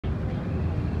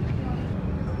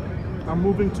I'm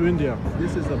moving to India.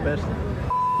 This is the best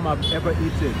I've ever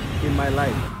eaten in my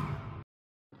life.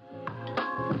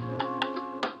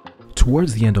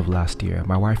 Towards the end of last year,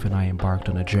 my wife and I embarked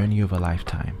on a journey of a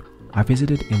lifetime. I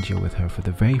visited India with her for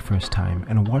the very first time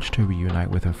and watched her reunite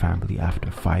with her family after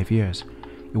 5 years.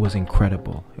 It was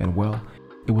incredible, and well,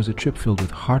 it was a trip filled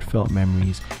with heartfelt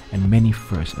memories and many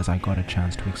firsts as I got a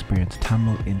chance to experience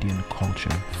Tamil Indian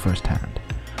culture firsthand.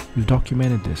 We've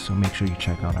documented this, so make sure you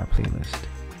check out our playlist.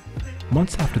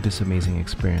 Months after this amazing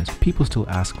experience, people still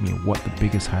ask me what the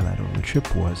biggest highlight of the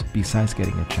trip was besides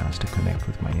getting a chance to connect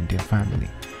with my Indian family.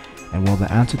 And well, the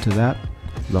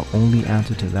only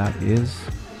answer to that is,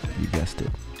 you guessed it,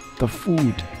 the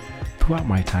food. Throughout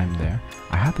my time there,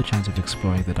 I had the chance of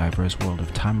exploring the diverse world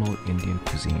of Tamil Indian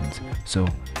cuisines. So,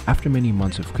 after many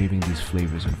months of craving these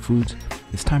flavors and foods,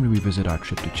 it's time to revisit our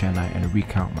trip to Chennai and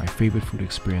recount my favorite food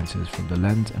experiences from the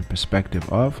lens and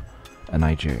perspective of a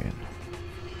Nigerian.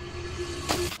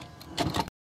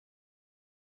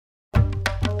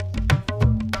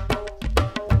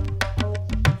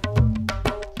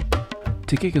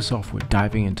 To kick us off, we're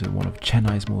diving into one of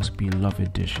Chennai's most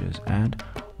beloved dishes and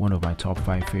one of my top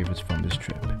 5 favorites from this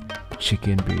trip,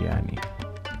 chicken biryani.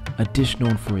 A dish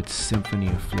known for its symphony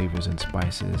of flavors and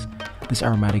spices, this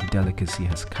aromatic delicacy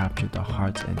has captured the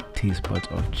hearts and taste buds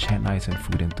of Chennaites and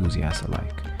food enthusiasts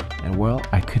alike. And well,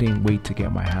 I couldn't wait to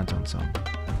get my hands on some.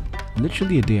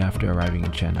 Literally a day after arriving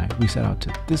in Chennai, we set out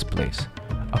to this place,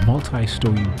 a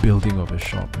multi-story building of a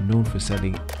shop known for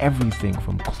selling everything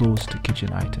from clothes to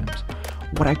kitchen items.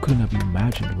 What I couldn't have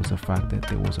imagined was the fact that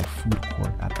there was a food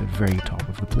court at the very top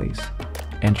of the place.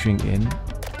 Entering in,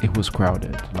 it was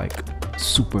crowded, like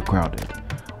super crowded.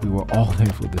 We were all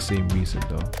there for the same reason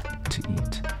though, to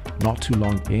eat. Not too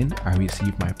long in, I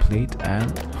received my plate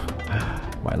and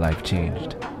my life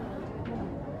changed.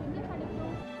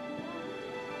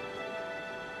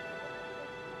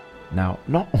 Now,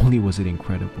 not only was it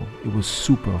incredible, it was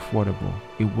super affordable.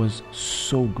 It was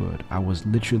so good. I was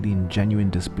literally in genuine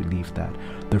disbelief that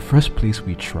the first place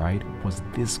we tried was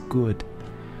this good.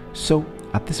 So,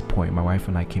 at this point, my wife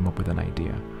and I came up with an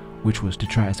idea, which was to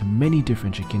try as many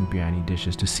different chicken biryani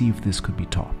dishes to see if this could be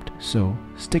topped. So,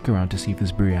 stick around to see if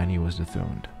this biryani was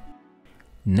dethroned.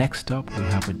 Next up, we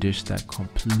have a dish that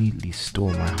completely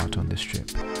stole my heart on this trip,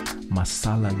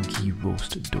 masala ghee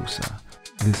roast dosa.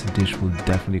 This dish will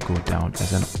definitely go down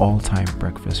as an all-time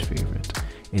breakfast favorite.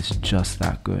 It's just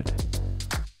that good.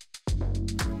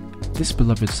 This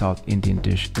beloved South Indian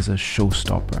dish is a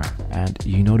showstopper, and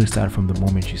you notice that from the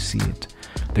moment you see it.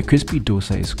 The crispy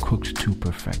dosa is cooked to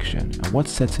perfection, and what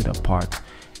sets it apart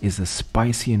is the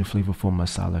spicy and flavorful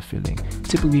masala filling,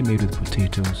 typically made with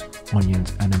potatoes,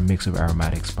 onions, and a mix of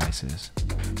aromatic spices.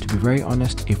 To be very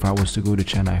honest, if I was to go to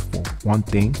Chennai for one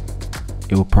thing,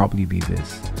 it would probably be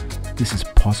this. This is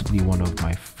possibly one of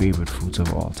my favorite foods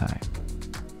of all time.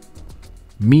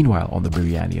 Meanwhile, on the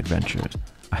biryani adventures,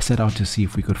 I set out to see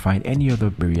if we could find any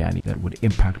other biryani that would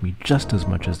impact me just as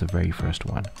much as the very first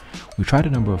one. We tried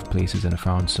a number of places and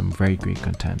found some very great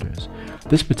contenders.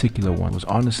 This particular one was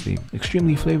honestly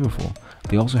extremely flavorful.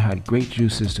 They also had great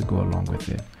juices to go along with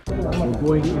it. We're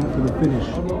going in for the finish.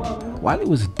 While it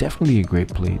was definitely a great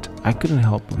plate, I couldn't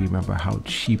help but remember how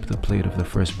cheap the plate of the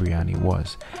first biryani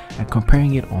was. And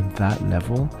comparing it on that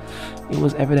level, it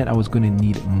was evident I was going to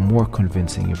need more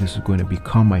convincing if this was going to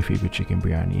become my favorite chicken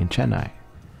biryani in Chennai.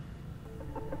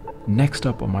 Next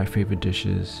up on my favorite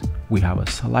dishes, we have a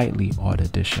slightly odd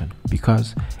addition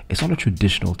because it's not a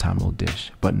traditional Tamil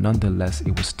dish, but nonetheless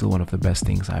it was still one of the best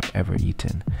things I've ever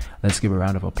eaten. Let's give a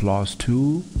round of applause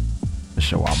to the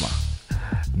shawarma.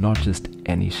 Not just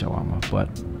any shawarma, but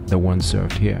the one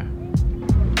served here.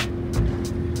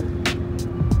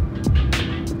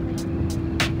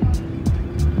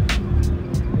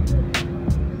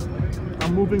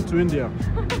 I'm moving to India.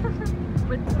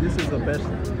 This is the best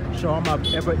shawarma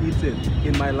I've ever eaten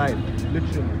in my life,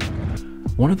 literally.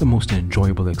 One of the most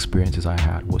enjoyable experiences I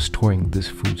had was touring this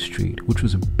food street, which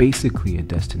was basically a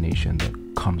destination that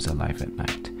comes alive at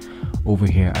night. Over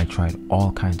here, I tried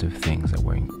all kinds of things that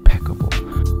were impeccable.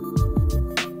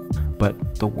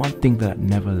 But the one thing that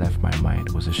never left my mind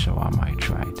was the shawarma I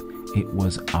tried. It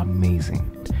was amazing.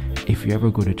 If you ever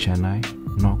go to Chennai,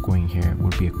 not going here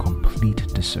would be a complete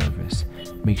disservice.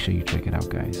 Make sure you check it out,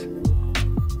 guys.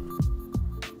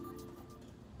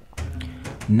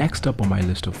 Next up on my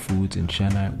list of foods in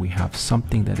Chennai, we have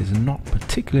something that is not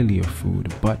particularly a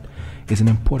food, but is an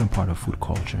important part of food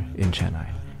culture in Chennai: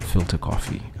 filter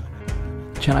coffee.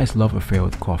 Chennai's love affair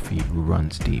with coffee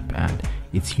runs deep, and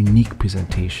its unique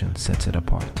presentation sets it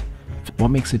apart. What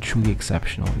makes it truly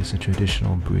exceptional is the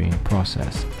traditional brewing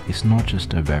process. It's not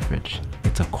just a beverage,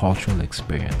 it's a cultural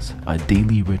experience, a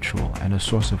daily ritual, and a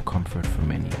source of comfort for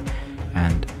many.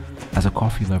 And as a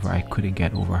coffee lover, I couldn't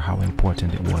get over how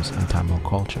important it was in Tamil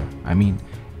culture. I mean,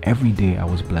 every day I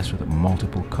was blessed with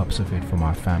multiple cups of it from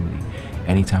our family.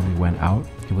 Anytime we went out,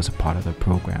 it was a part of the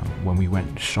program. When we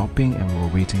went shopping and we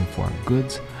were waiting for our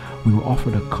goods, we were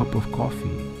offered a cup of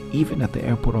coffee. Even at the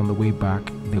airport on the way back,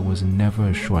 there was never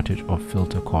a shortage of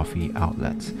filter coffee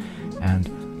outlets. And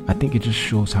I think it just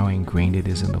shows how ingrained it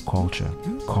is in the culture.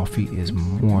 Coffee is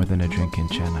more than a drink in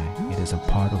Chennai. It is a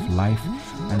part of life,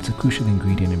 and it's a crucial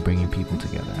ingredient in bringing people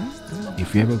together.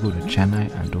 If you ever go to Chennai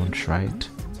and don't try it,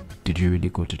 did you really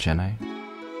go to Chennai?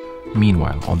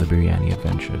 Meanwhile, on the biryani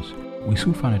adventures, we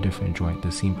soon found a different joint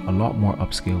that seemed a lot more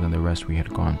upscale than the rest we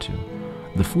had gone to.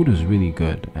 The food was really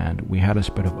good, and we had a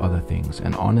spread of other things,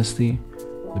 and honestly,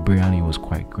 the biryani was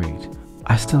quite great.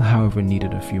 I still, however,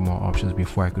 needed a few more options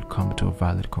before I could come to a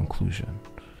valid conclusion.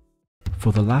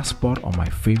 For the last spot on my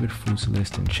favorite foods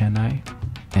list in Chennai,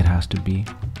 it has to be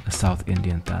a South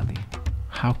Indian thali.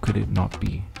 How could it not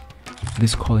be?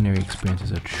 This culinary experience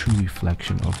is a true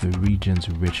reflection of the region's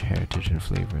rich heritage and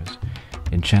flavors.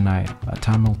 In Chennai, a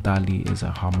Tamil thali is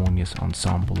a harmonious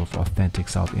ensemble of authentic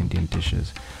South Indian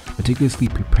dishes, meticulously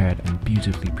prepared and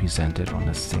beautifully presented on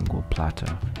a single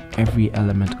platter. Every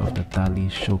element of the thali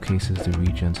showcases the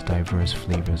region's diverse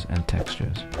flavors and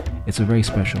textures. It's a very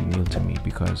special meal to me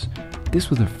because this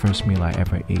was the first meal I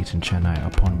ever ate in Chennai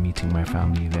upon meeting my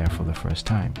family there for the first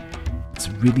time. It's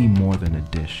really more than a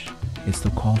dish. It's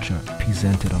the culture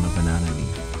presented on a banana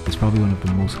leaf. It's probably one of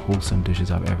the most wholesome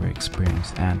dishes I've ever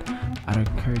experienced, and I'd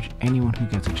encourage anyone who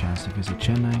gets a chance to visit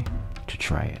Chennai to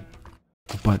try it.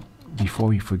 But before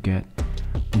we forget,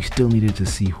 we still needed to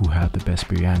see who had the best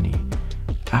biryani.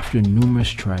 After numerous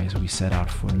tries, we set out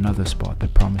for another spot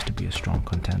that promised to be a strong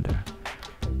contender.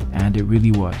 And it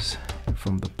really was.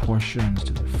 From the portions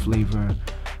to the flavor,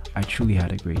 I truly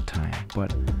had a great time.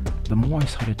 But the more I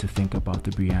started to think about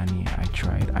the biryani I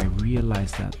tried, I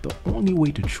realized that the only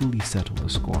way to truly settle the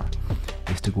score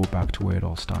is to go back to where it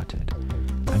all started.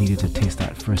 I needed to taste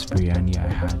that first biryani I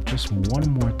had just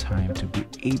one more time to be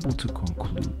able to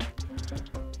conclude.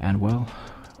 And well,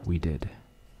 we did.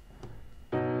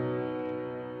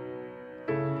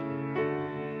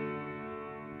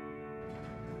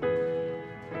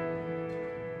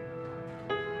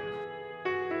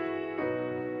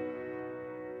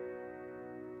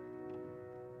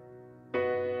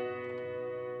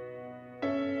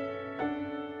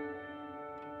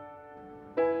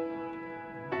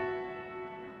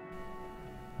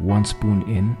 One spoon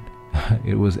in,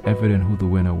 it was evident who the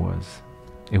winner was.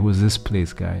 It was this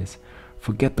place, guys.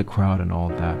 Forget the crowd and all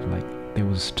that. Like, there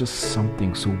was just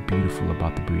something so beautiful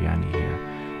about the biryani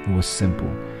here. It was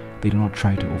simple. They did not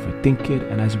try to overthink it,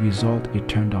 and as a result, it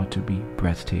turned out to be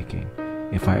breathtaking.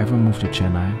 If I ever move to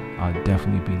Chennai, I'll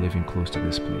definitely be living close to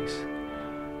this place.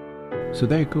 So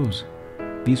there it goes.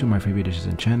 These were my favorite dishes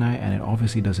in Chennai, and it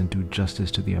obviously doesn't do justice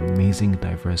to the amazing,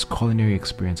 diverse culinary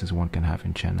experiences one can have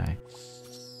in Chennai.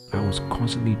 I was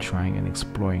constantly trying and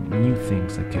exploring new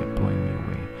things that kept blowing me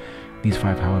away. These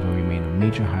 5, however, remain a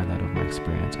major highlight of my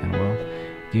experience, and well,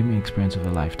 gave me an experience of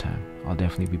a lifetime. I'll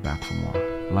definitely be back for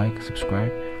more. Like,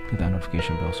 subscribe, hit that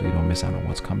notification bell so you don't miss out on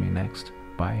what's coming next.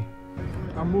 Bye.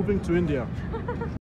 I'm moving to India.